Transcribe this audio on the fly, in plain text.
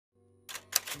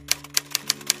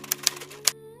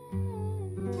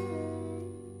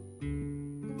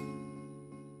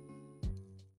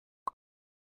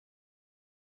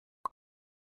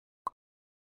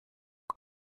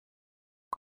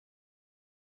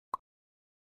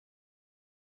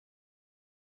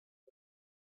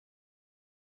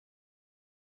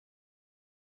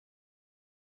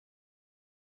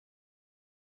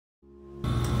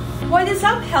What is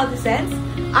up, Healthy Sense?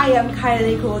 I am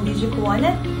Kyla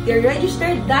Cuanan, your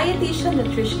registered dietitian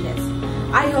nutritionist.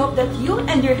 I hope that you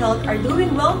and your health are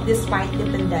doing well despite the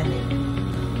pandemic.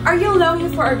 Are you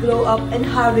longing for a glow up and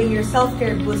having your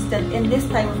self-care boosted in this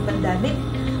time of pandemic?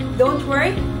 Don't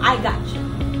worry, I got you.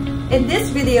 In this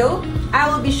video, I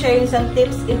will be sharing some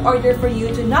tips in order for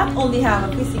you to not only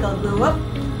have a physical glow up,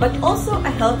 but also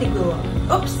a healthy glow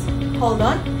up. Oops, hold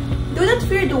on. Do not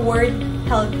fear the word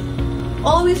healthy.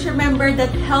 Always remember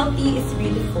that healthy is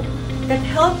beautiful, that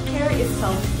healthcare is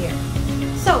self-care.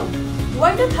 So,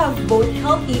 why not have both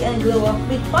healthy and glow up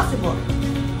made possible?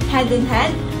 Hand in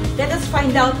hand, let us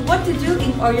find out what to do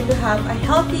in order to have a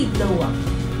healthy glow up.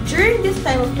 During this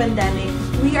time of pandemic,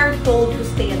 we are told to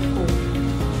stay at home.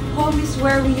 Home is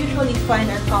where we usually find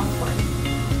our comfort.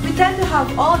 We tend to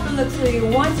have all the luxury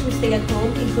once we stay at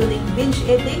home, including binge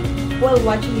eating while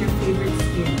watching your favorite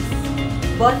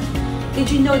series. But did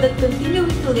you know that continuing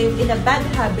to live in a bad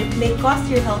habit may cause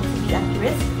your health to be at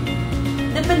risk?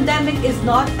 The pandemic is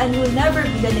not and will never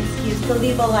be an excuse to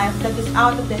live a life that is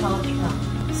out of the health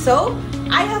track. So,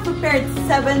 I have prepared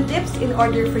 7 tips in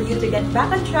order for you to get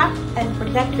back on track and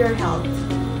protect your health.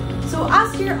 So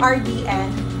as your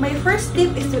RDN, my first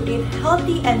tip is to eat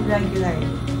healthy and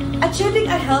regularly. Achieving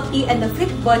a healthy and a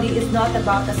fit body is not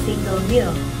about a single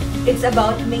meal. It's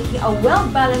about making a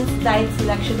well-balanced diet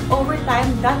selection over time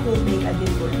that will make a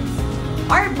difference.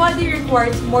 Our body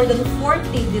requires more than 40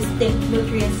 distinct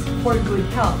nutrients for good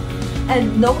health,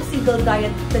 and no single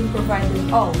diet can provide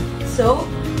them all. So,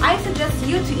 I suggest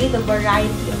you to eat a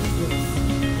variety of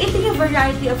foods. Eating a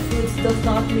variety of foods does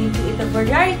not mean to eat a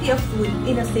variety of food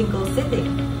in a single sitting.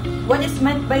 What is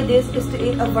meant by this is to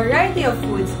eat a variety of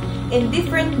foods in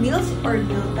different meals or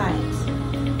meal times.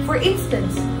 For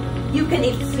instance, you can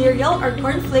eat cereal or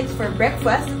cornflakes for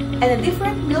breakfast and a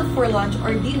different meal for lunch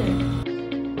or dinner.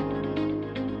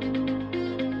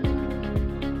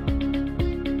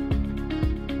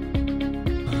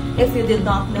 If you did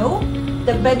not know,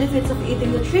 the benefits of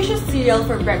eating nutritious cereal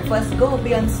for breakfast go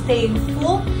beyond staying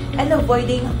full and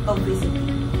avoiding obesity.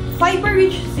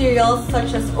 Fiber-rich cereals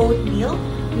such as oatmeal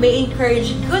may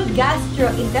encourage good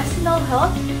gastrointestinal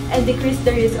health and decrease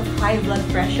the risk of high blood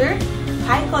pressure,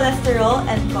 high cholesterol,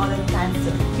 and colon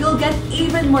cancer. You'll get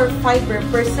even more fiber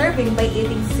per serving by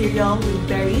eating cereal with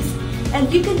berries,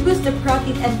 and you can boost the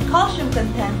protein and calcium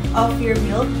content of your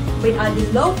milk by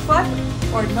adding low-fat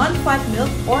or non-fat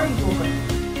milk or yogurt.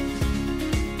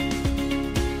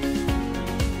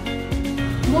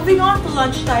 Moving on to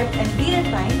lunchtime and dinner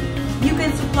time, you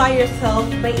can supply yourself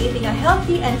by eating a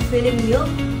healthy and filling meal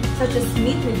such as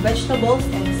meat with vegetables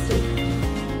and soup.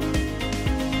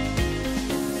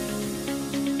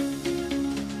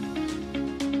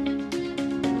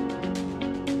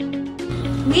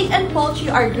 Meat and poultry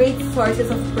are great sources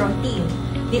of protein.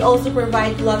 They also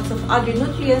provide lots of other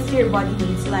nutrients your body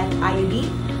needs like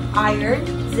iodine, iron,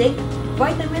 zinc,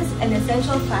 vitamins, and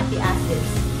essential fatty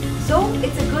acids. So,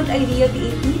 it's a good idea to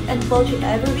eat meat and poultry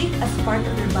every week as part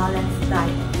of your balanced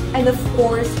diet. And of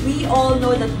course, we all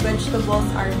know that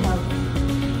vegetables are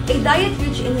healthy. A diet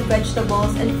rich in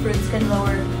vegetables and fruits can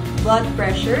lower blood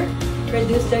pressure,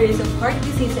 reduce the risk of heart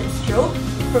disease and stroke,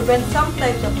 prevent some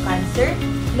types of cancer,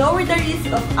 lower the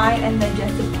risk of eye and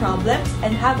digestive problems,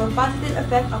 and have a positive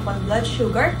effect upon blood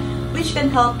sugar, which can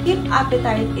help keep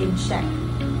appetite in check.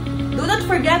 Do not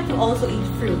forget to also eat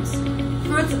fruits.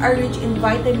 Fruits are rich in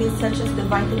vitamins such as the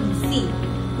vitamin C,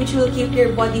 which will keep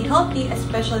your body healthy,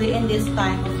 especially in this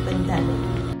time of pandemic.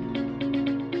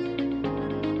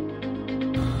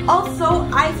 Also,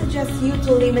 I suggest you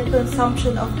to limit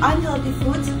consumption of unhealthy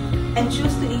foods and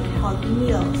choose to eat healthy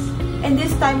meals. In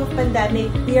this time of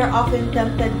pandemic, we are often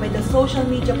tempted by the social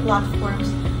media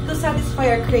platforms to satisfy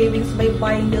our cravings by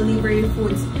buying delivery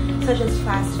foods such as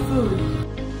fast food.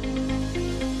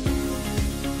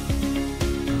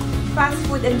 Fast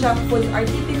food and junk foods are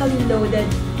typically loaded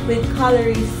with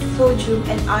calories, sodium,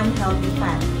 and unhealthy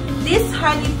fat. These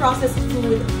highly processed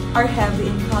foods are heavy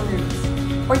in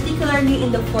calories, particularly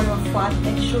in the form of fat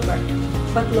and sugar,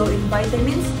 but low in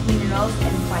vitamins, minerals,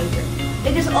 and fiber.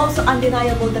 It is also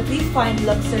undeniable that we find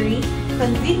luxury,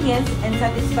 convenience, and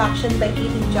satisfaction by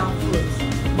eating junk foods.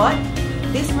 But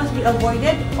this must be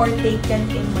avoided or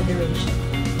taken in moderation.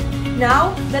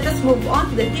 Now, let us move on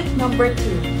to the tip number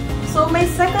 2. So my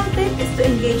second tip is to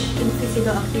engage in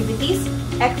physical activities,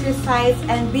 exercise,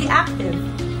 and be active.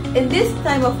 In this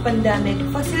time of pandemic,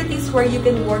 facilities where you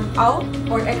can work out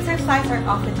or exercise are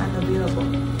often unavailable.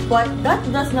 But that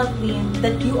does not mean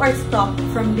that you are stopped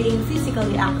from being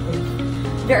physically active.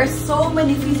 There are so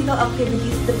many physical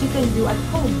activities that you can do at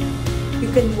home. You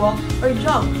can walk or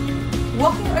jog.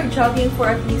 walking or jogging for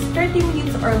at least 30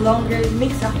 minutes or longer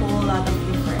makes a whole lot of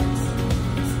difference.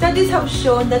 Studies have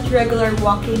shown that regular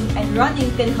walking and running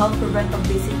can help prevent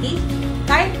obesity,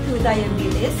 type 2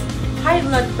 diabetes, high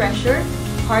blood pressure,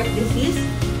 heart disease,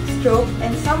 stroke,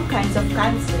 and some kinds of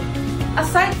cancer.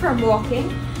 Aside from walking,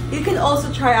 you can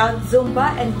also try out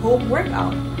Zumba and home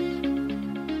workout.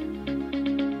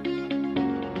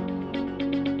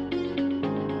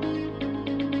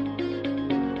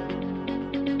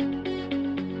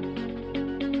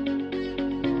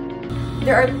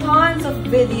 There are tons of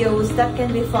videos that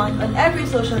can be found on every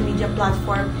social media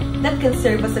platform that can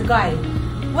serve as a guide.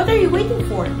 What are you waiting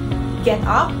for? Get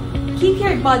up, keep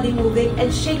your body moving,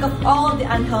 and shake off all the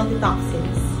unhealthy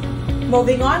toxins.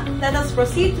 Moving on, let us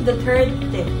proceed to the third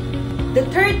tip. The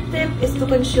third tip is to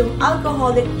consume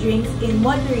alcoholic drinks in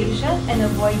moderation and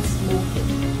avoid smoking.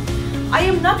 I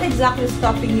am not exactly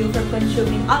stopping you from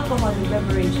consuming alcoholic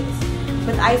beverages,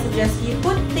 but I suggest you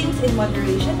put things in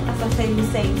moderation. As a famous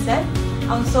saying said,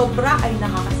 ang sobra ay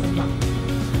nakakasama.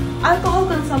 Alcohol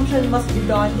consumption must be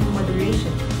done in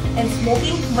moderation, and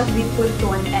smoking must be put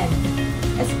to an end,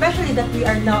 especially that we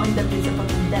are now in the midst of a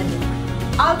pandemic.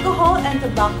 Alcohol and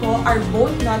tobacco are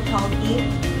both not healthy,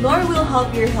 nor will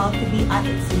help your health to be at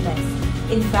its best.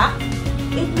 In fact,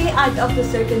 it may add up to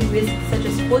certain risks such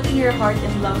as putting your heart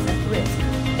and lungs at risk.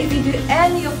 If you do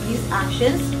any of these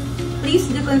actions, please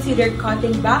do consider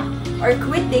cutting back or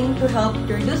quitting to help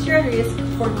reduce your risk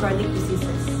for chronic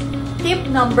diseases. Tip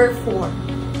number 4.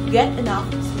 Get enough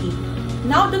sleep.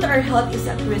 Now that our health is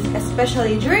at risk,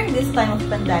 especially during this time of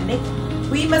pandemic,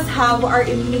 we must have our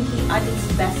immunity at its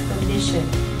best condition.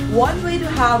 One way to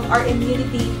have our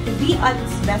immunity to be at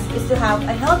its best is to have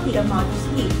a healthy amount of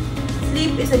sleep.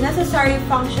 Sleep is a necessary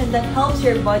function that helps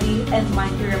your body and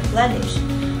mind to replenish,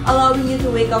 allowing you to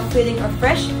wake up feeling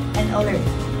refreshed and alert.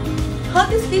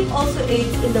 Healthy sleep also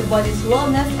aids in the body's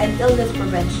wellness and illness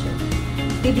prevention.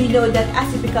 Did you know that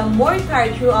as you become more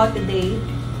tired throughout the day,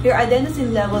 your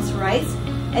adenosine levels rise,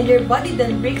 and your body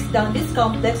then breaks down this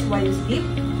complex while you sleep?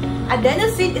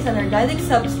 Adenosine is an organic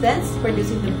substance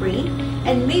produced in the brain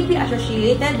and may be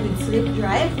associated with sleep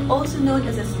drive, also known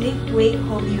as a sleep-wake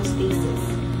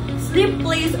homeostasis. Sleep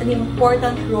plays an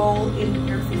important role in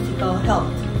your physical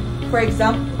health. For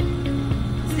example,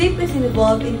 sleep is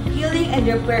involved in healing and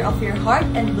repair of your heart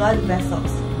and blood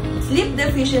vessels. Sleep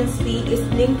deficiency is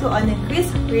linked to an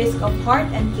increased risk of heart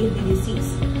and kidney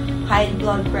disease, high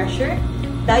blood pressure,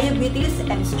 diabetes,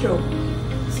 and stroke.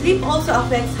 Sleep also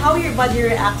affects how your body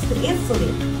reacts to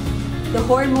insulin, the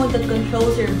hormone that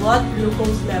controls your blood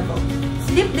glucose level.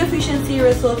 Sleep deficiency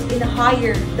results in a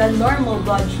higher than normal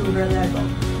blood sugar level,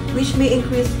 which may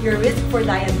increase your risk for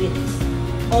diabetes.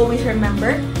 Always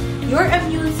remember, your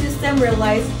immune system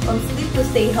relies on sleep to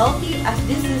stay healthy, as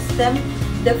this system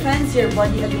defends your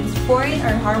body against foreign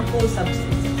or harmful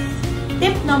substances.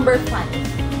 Tip number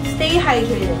 5. Stay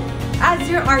hydrated. As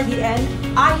your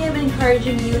RDN, I am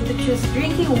encouraging you to choose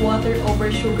drinking water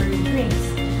over sugary drinks.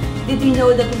 Did you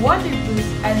know that water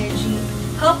boosts energy,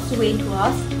 helps weight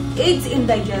loss, aids in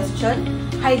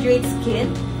digestion, hydrates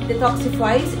skin,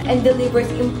 detoxifies, and delivers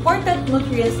important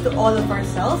nutrients to all of our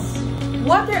cells?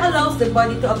 Water allows the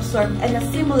body to absorb and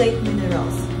assimilate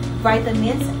minerals,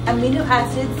 vitamins, amino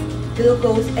acids,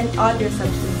 glucose, and other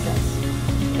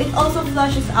substances. It also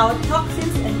flushes out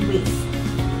toxins and waste.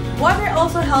 Water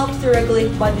also helps to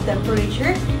regulate body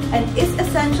temperature and is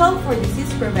essential for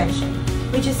disease prevention,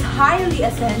 which is highly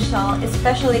essential,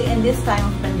 especially in this time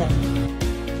of pandemic.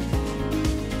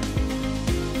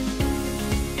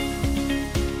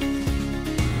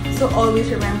 So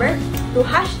always remember to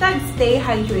 #stay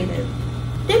hydrated.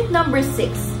 Tip number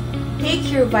 6. Take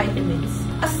your vitamins.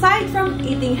 Aside from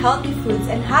eating healthy foods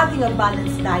and having a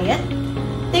balanced diet,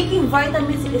 taking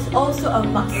vitamins is also a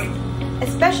must,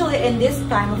 especially in this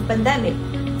time of pandemic,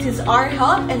 since our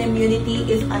health and immunity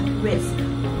is at risk.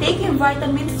 Taking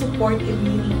vitamins support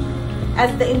immunity, as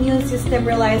the immune system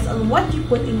relies on what you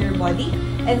put in your body,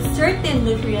 and certain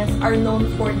nutrients are known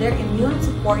for their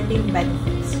immune-supporting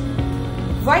benefits.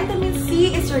 Vitamin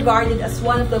C is regarded as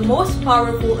one of the most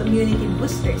powerful immunity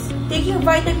boosters. Taking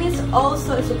vitamins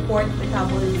also support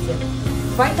metabolism.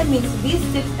 Vitamins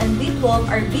B6 and B12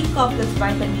 are B-complex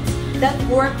vitamins that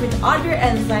work with other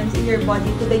enzymes in your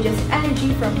body to digest energy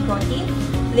from protein,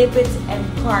 lipids, and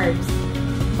carbs.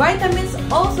 Vitamins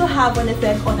also have an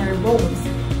effect on our bones,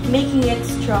 making it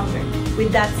stronger. With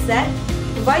that said,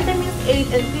 vitamins aid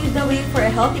and pave the way for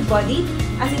a healthy body,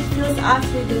 as it fills us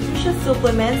with nutritious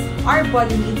supplements our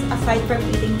body needs aside from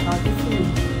eating healthy food.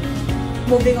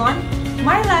 Moving on,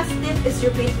 my last tip is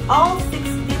repeat all 6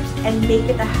 tips and make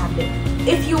it a habit.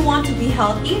 If you want to be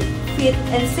healthy, fit,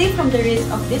 and safe from the risk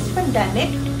of this pandemic,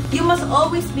 you must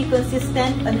always be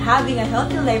consistent on having a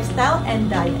healthy lifestyle and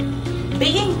diet.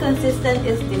 Being consistent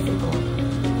is difficult,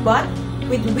 but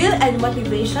with will and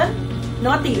motivation,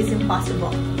 nothing is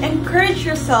impossible. Encourage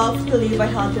yourself to live a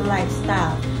healthy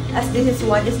lifestyle, as this is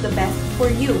what is the best for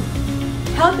you.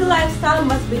 Healthy lifestyle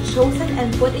must be chosen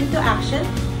and put into action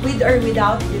with or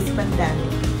without this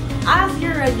pandemic. As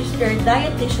your registered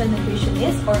dietitian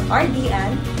nutritionist or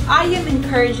RDN, I am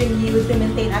encouraging you to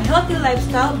maintain a healthy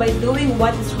lifestyle by doing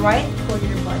what is right for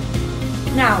your body.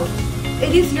 Now,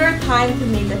 it is your time to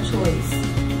make a choice.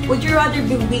 Would you rather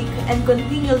be weak and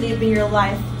continue living your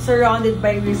life surrounded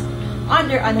by risk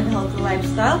under an unhealthy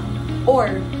lifestyle?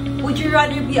 Or would you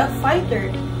rather be a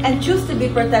fighter and choose to be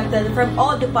protected from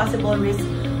all the possible risks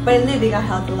by living a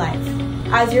healthy life?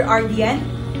 As your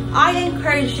RDN, I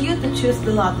encourage you to choose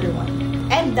the latter one.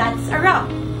 And that's a wrap.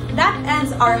 That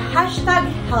ends our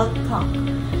hashtag Health Talk.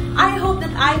 I hope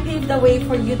that I paved the way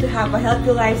for you to have a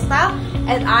healthy lifestyle,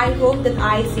 and I hope that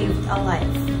I saved a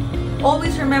life.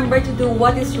 Always remember to do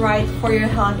what is right for your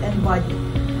health and body.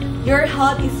 Your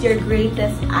health is your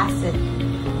greatest asset.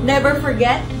 Never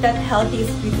forget that healthy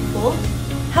is beautiful,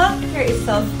 healthcare is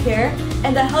self-care,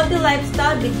 and a healthy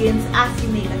lifestyle begins as you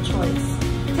make a choice.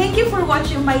 Thank you for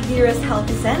watching my dearest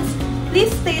Healthy Sense.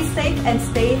 Please stay safe and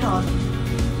stay healthy.